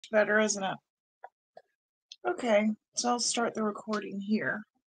Better, isn't it? Okay, so I'll start the recording here.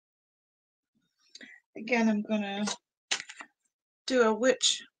 Again, I'm gonna do a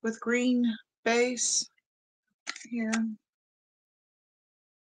witch with green base here.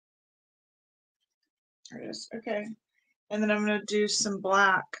 There it is. Okay, and then I'm gonna do some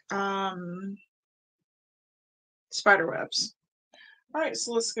black spider webs. All right,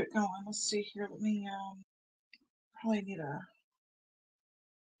 so let's get going. Let's see here. Let me probably need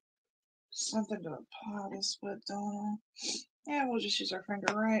something to apply this with, don't I? Yeah, we'll just use our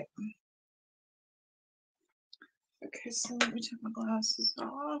finger, right? Okay, so let me take my glasses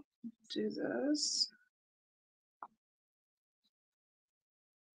off. Do this.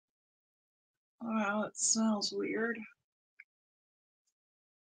 Wow, it smells weird.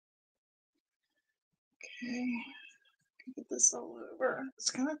 Okay, get this all over.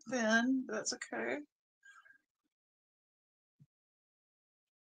 It's kind of thin, but that's okay.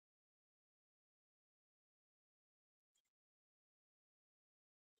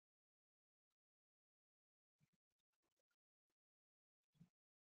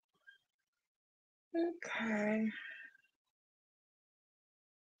 Okay.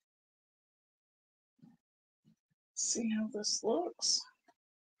 See how this looks.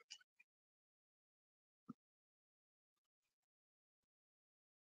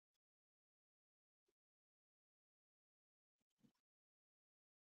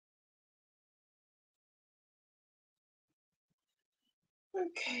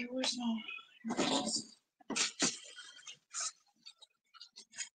 Okay, where's my... Here it is.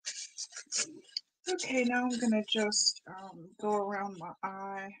 Okay, now I'm gonna just go around my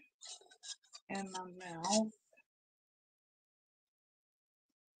eye and my mouth.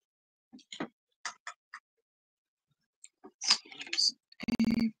 Use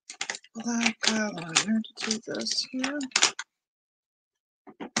a black eyeliner to do this here.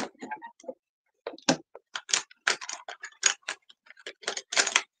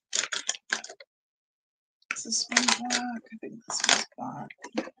 Is this one black? I think this one's black.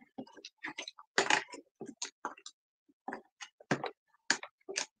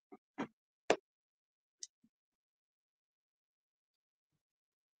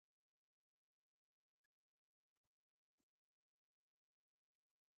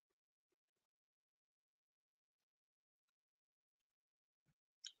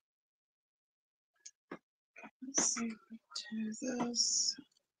 Let's see if we do this.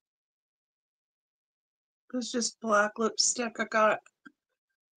 This is just black lipstick I got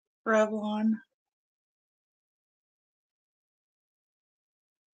Revlon.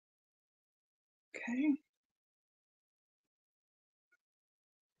 Okay.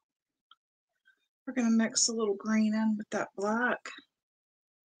 We're gonna mix a little green in with that black.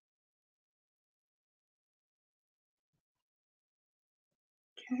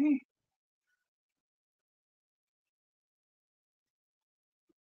 Okay.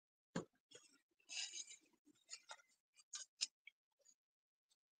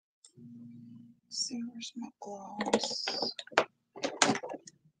 Let's see, where's my gloss?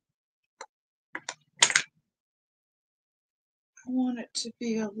 I want it to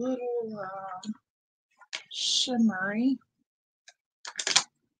be a little shimmery.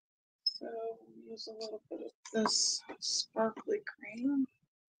 So we'll use a little bit of this sparkly cream.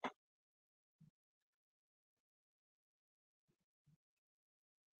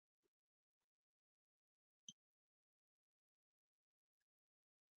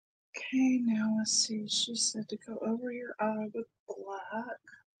 Okay, now let's see. She said to go over your eye with black.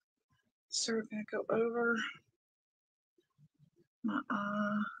 So we're going to go over my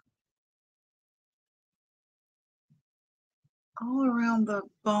eye, all around the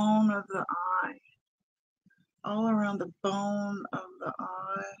bone of the eye, all around the bone of the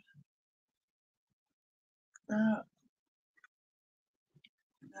eye. That.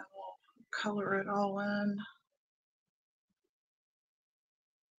 And then we'll color it all in.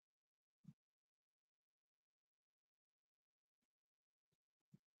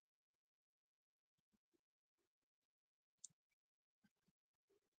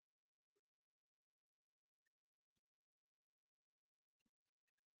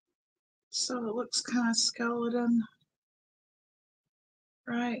 So it looks kind of skeleton,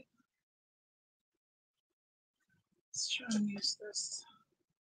 right? Let's try and use this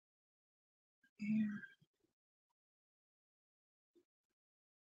here.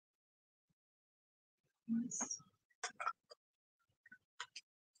 Let's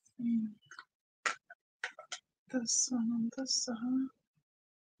see. This one on this side.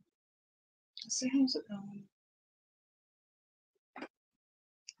 Let's see, how's it going?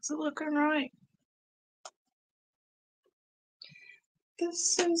 Is it looking right?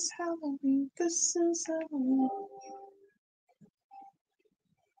 This is Halloween. This is Halloween.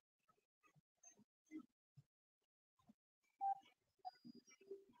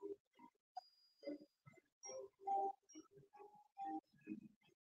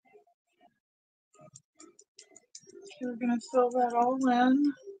 Okay, we're gonna fill that all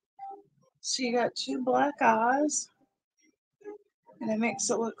in. So you got two black eyes, and it makes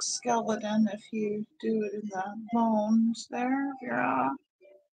it look skeleton if you do it in the bones there of your eye.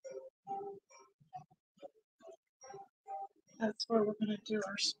 That's where we're gonna do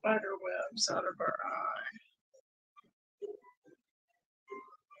our spider webs out of our eye.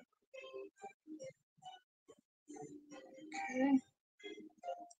 Okay.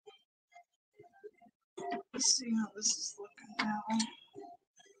 Let's see how this is looking now.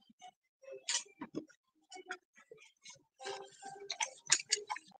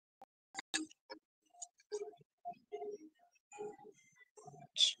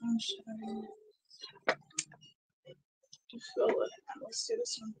 Which one should I use to fill it in? Let's see,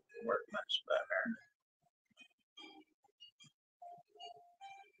 this one work much better.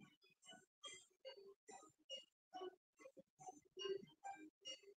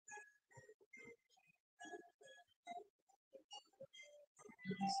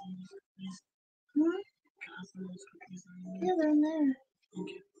 Hmm? Yeah, they're in there.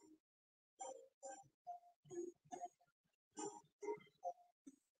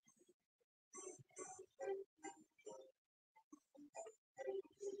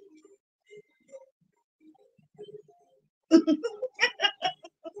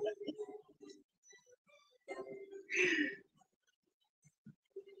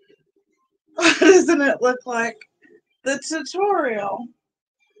 Doesn't it look like the tutorial?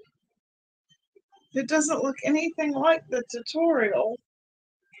 It doesn't look anything like the tutorial.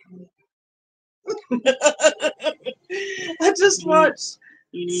 I just watched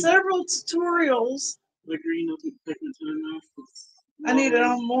several tutorials. The green doesn't pigment enough. I need it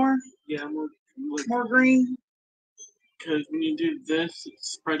on more. Yeah, more green. Because when you do this,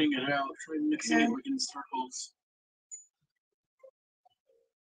 it's spreading it out, try mixing Okay. it like in circles.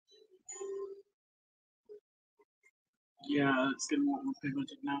 Yeah, it's getting more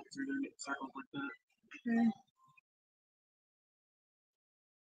pigmented now because we're doing it in circles like that. Okay.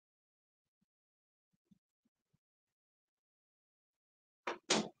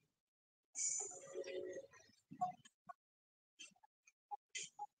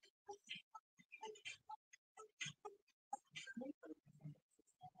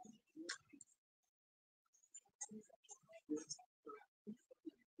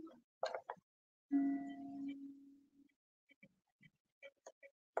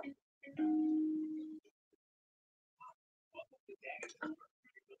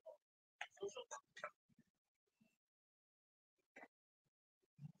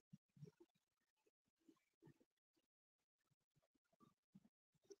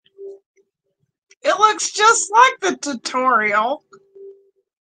 It looks just like the tutorial.